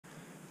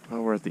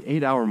Well, we're at the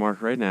 8-hour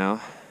mark right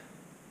now,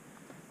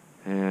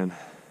 and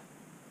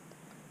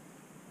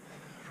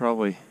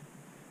probably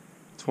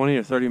 20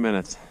 or 30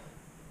 minutes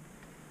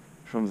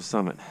from the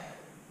summit.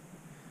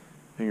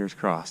 Fingers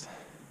crossed.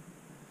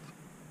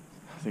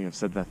 I think I've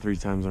said that 3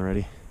 times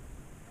already.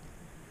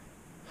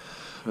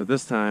 But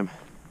this time,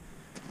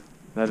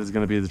 that is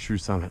going to be the true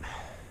summit.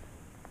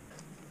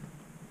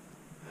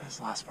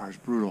 This last part's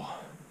brutal.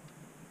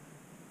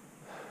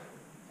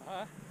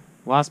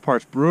 Last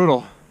part's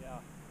brutal. Yeah.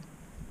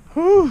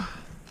 Whew.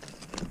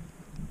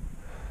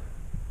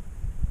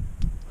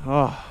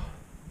 Oh.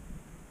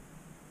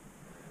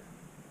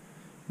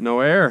 No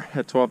air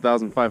at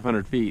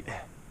 12,500 feet.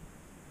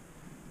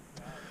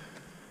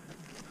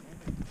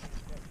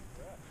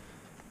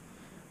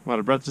 I'm out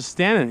of breath just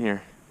standing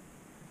here.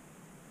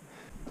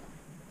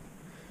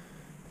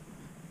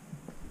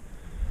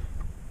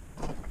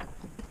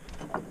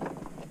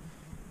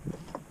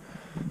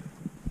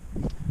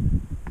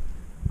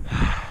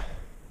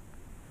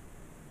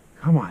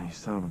 Come on, you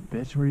son of a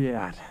bitch, where you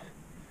at?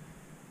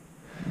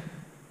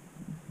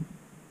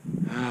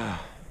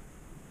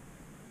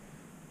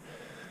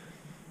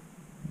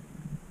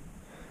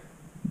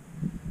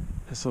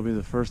 This will be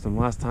the first and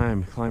last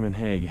time climbing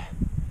Hague.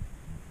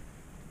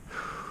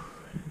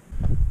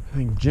 I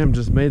think Jim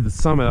just made the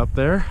summit up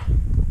there.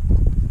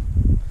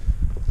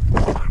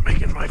 I'm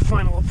making my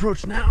final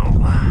approach now.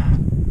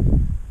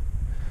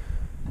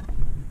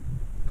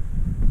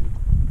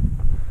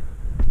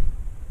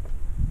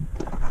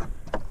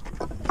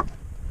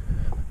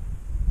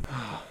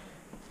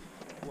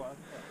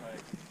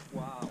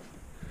 Wow.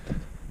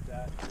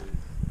 That is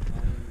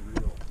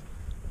unreal.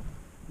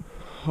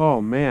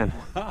 Oh man.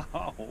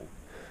 Wow.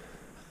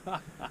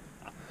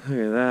 Look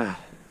at that.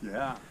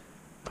 Yeah.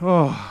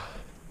 Oh.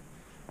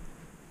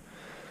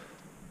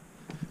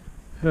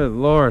 Good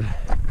Lord.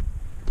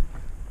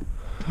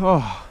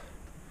 Oh.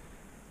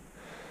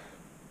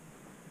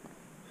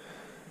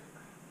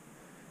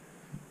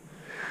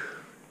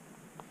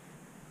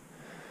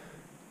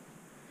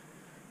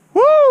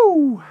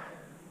 Woo!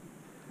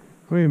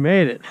 We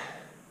made it.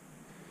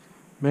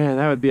 Man,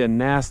 that would be a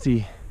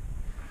nasty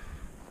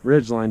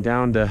ridgeline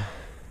down to...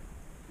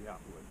 Yeah, it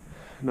would.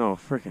 No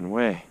freaking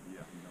way. Yeah,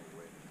 no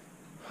way.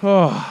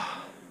 Oh.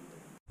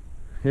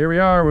 Here we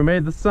are, we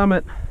made the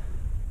summit.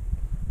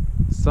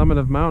 Summit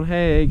of Mount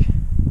Hague.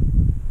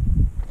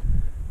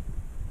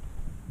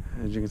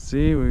 As you can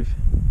see,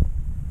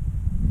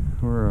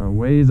 we're a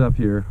ways up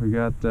here. We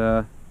got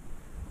the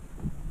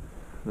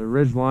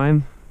ridge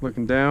line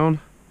looking down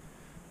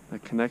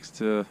that connects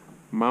to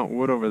Mount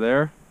Wood over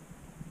there.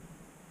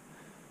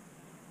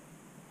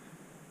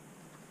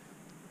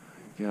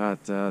 We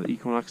got the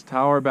Equinox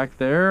Tower back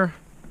there.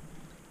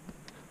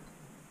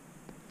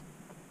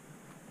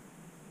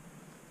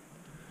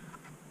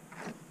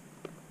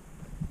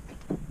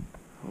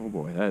 Oh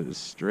boy, that is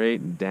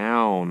straight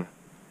down.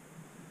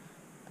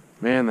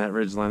 Man, that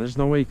ridge line, there's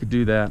no way you could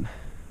do that.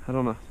 I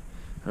don't know.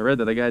 I read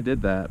that a guy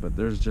did that, but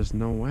there's just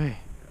no way.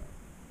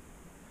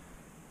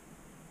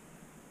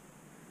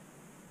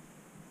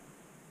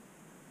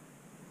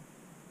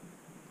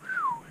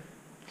 Whew.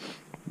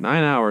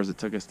 9 hours it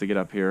took us to get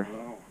up here.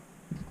 Wow.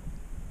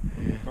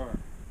 Yeah.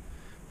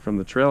 From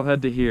the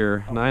trailhead to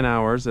here, 9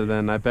 hours, and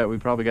then I bet we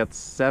probably got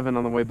 7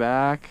 on the way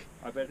back.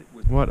 I bet it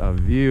was. What a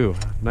view.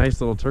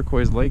 Nice little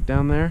turquoise lake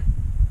down there.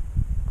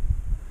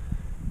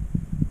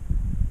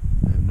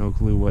 I have no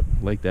clue what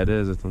lake that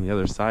is. It's on the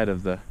other side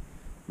of the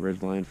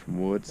ridge line from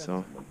Wood, That's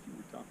so. what you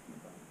were talking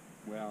about.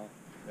 Well,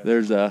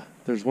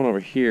 There's one over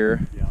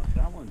here. yeah,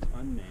 that one's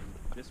unnamed.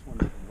 This one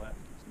to the left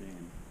is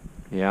named.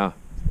 Yeah.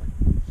 It's like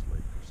Bruce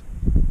Lake or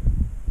something.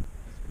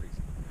 That's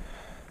crazy.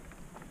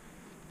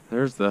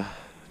 There's the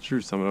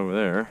true summit over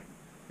there.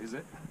 Is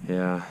it?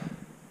 Yeah.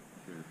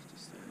 Here, it's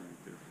just sitting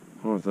right there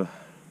for a One with the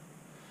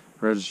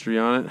registry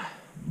on it.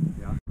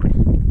 Yeah.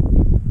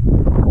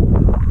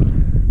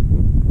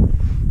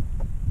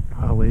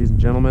 Well, ladies and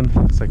gentlemen,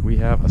 looks like we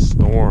have a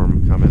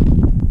storm coming.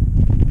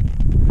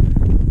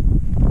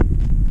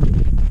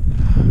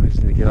 We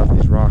just need to get off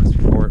these rocks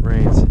before it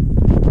rains.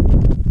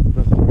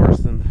 Nothing worse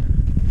than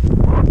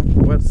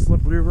wet,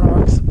 slippery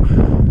rocks.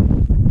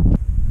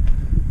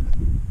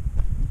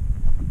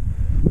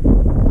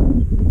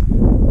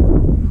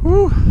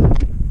 Whew.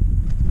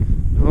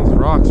 Those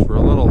rocks were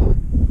a little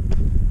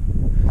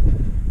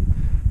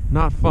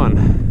not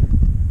fun.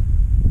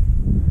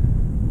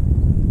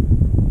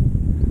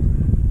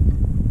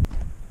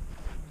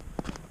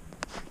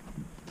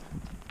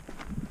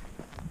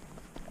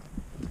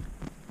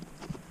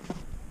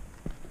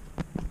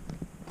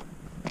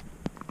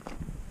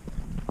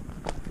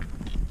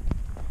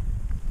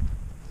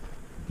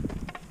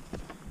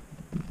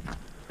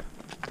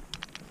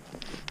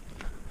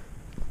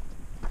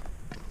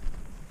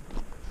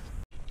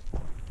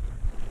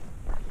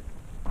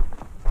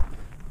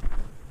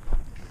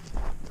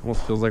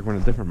 Almost feels like we're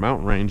in a different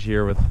mountain range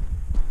here with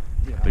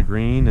the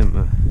green and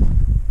the...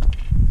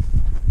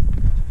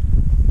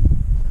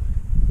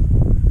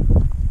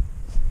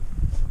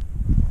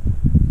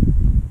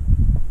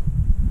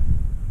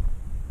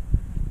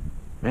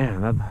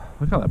 Man,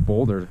 look how that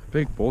boulder,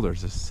 big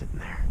boulder's just sitting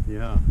there.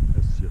 Yeah,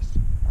 it's just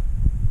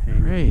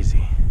hanging.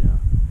 Crazy. Yeah.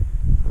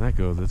 When that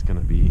goes, it's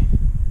gonna be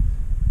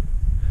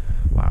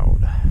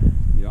loud.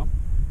 Yep.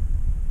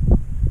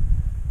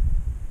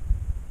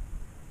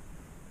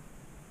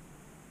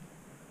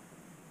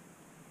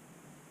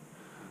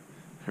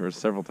 There were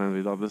several times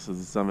we thought this was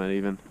the summit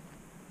even.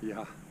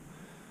 Yeah.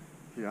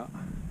 Yeah.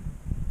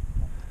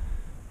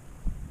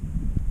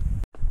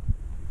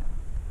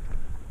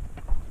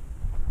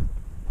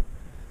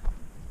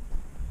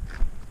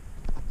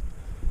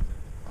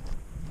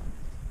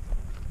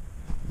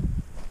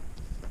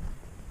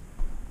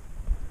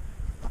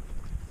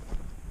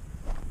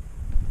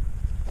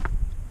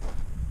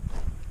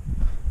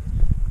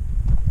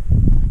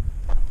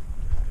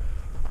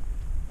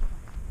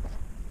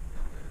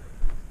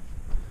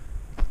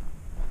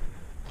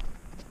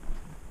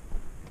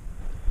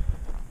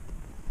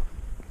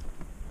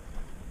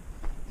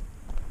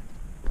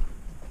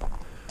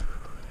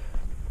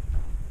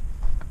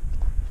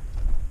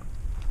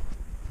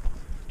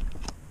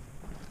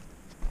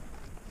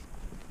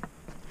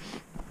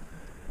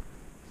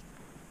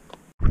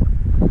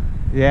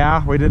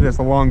 Yeah, we did this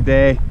a long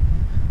day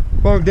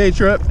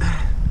trip.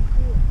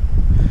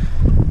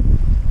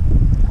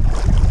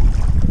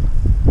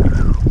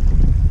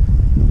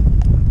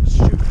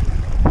 Shoot.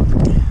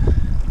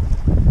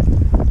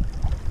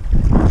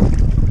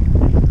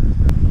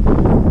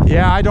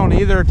 Yeah, I don't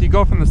either. If you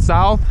go from the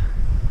south,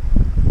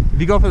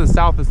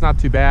 it's not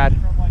too bad.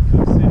 From like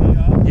Cook City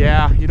up.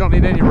 Yeah, you don't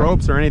need any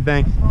ropes or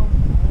anything.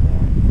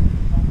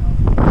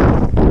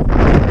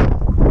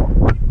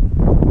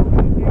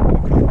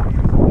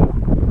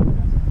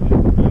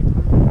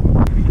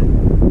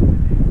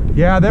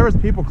 Yeah, there was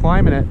people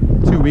climbing it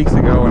 2 weeks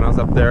ago when I was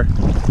up there. Go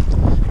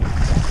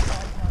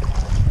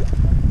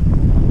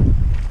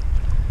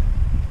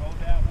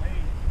that way.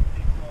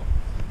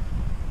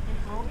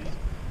 Take ropes.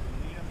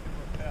 Lead them to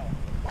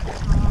rappel.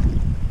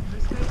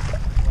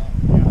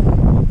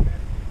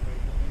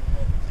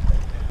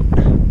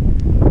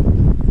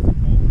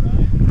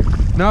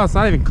 No, it's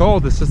not even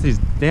cold. It's just these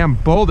damn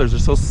boulders are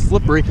so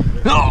slippery.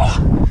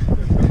 Oh!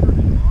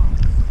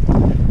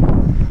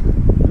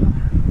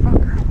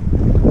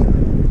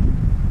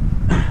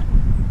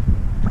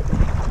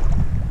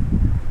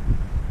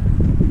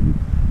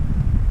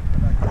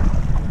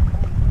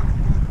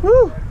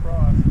 Woo!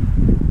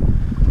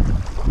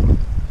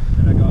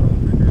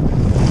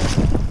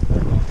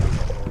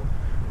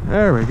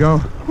 There we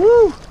go.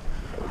 Woo!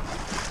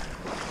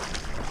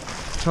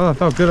 Oh, it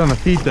felt good on the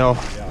feet though.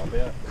 Yeah, I'll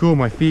bet. Cool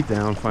my feet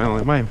down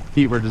finally. My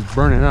feet were just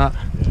burning up.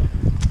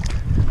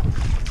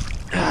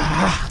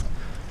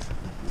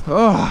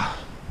 Oh,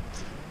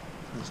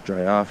 let's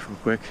dry off real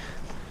quick.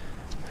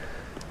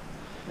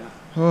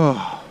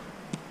 Oh.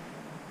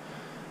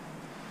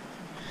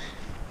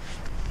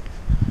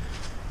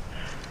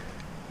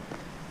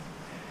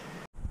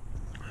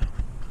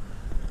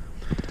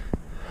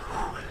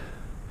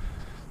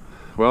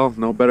 Well,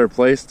 no better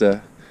place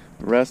to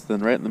rest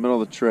than right in the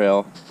middle of the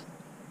trail.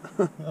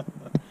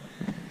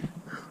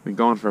 Been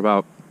going for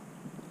about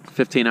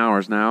 15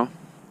 hours now.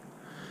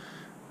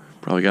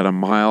 Probably got a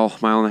mile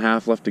and a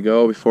half left to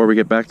go before we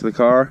get back to the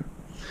car.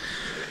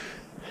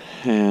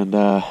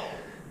 And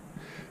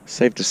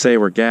safe to say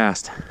we're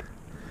gassed.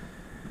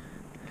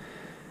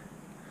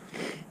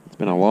 It's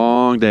been a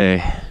long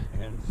day.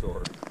 And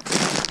sore.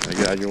 I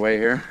get out of your way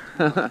here.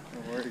 No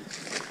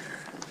worries.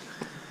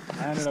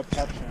 I ended up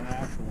catching an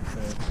actual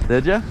fish.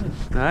 Did you?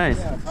 Nice.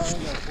 Yeah,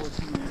 probably got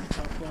 14 inch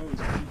cup though. It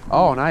was pretty cool.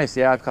 Oh, nice.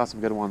 Yeah, I've caught some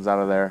good ones out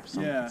of there.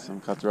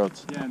 Some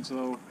cutthroats. Yeah, and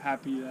so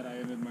happy that I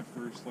ended my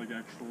first like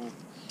actual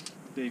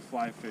day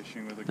fly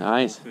fishing with a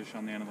Nice. couple fish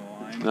on the end of the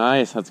line.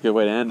 Nice. That's a good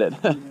way to end it.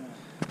 Yeah.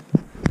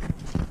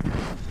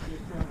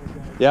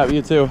 Yeah,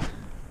 you too.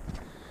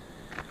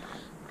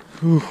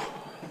 Whew.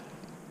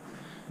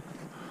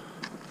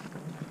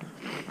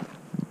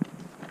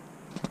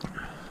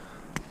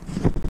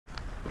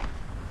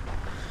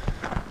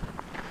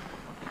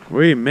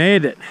 We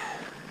made it.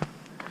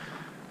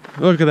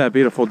 Look at that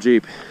beautiful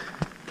Jeep.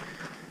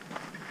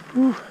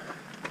 Whew.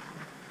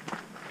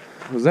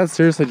 Was that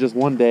seriously just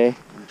one day?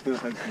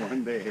 That's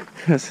one day.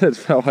 It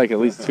felt like at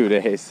least 2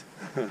 days.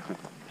 A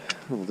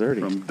little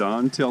dirty. From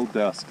dawn till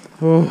dusk.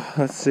 Oh,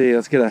 let's see.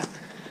 Let's get a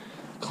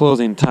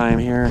closing time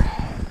here.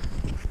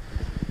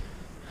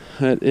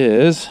 It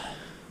is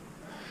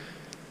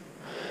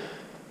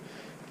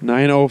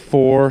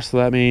 9:04, so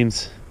that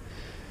means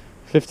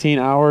 15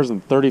 hours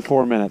and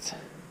 34 minutes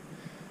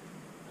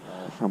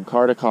from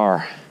car to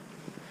car.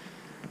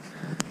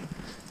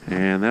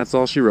 And that's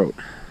all she wrote.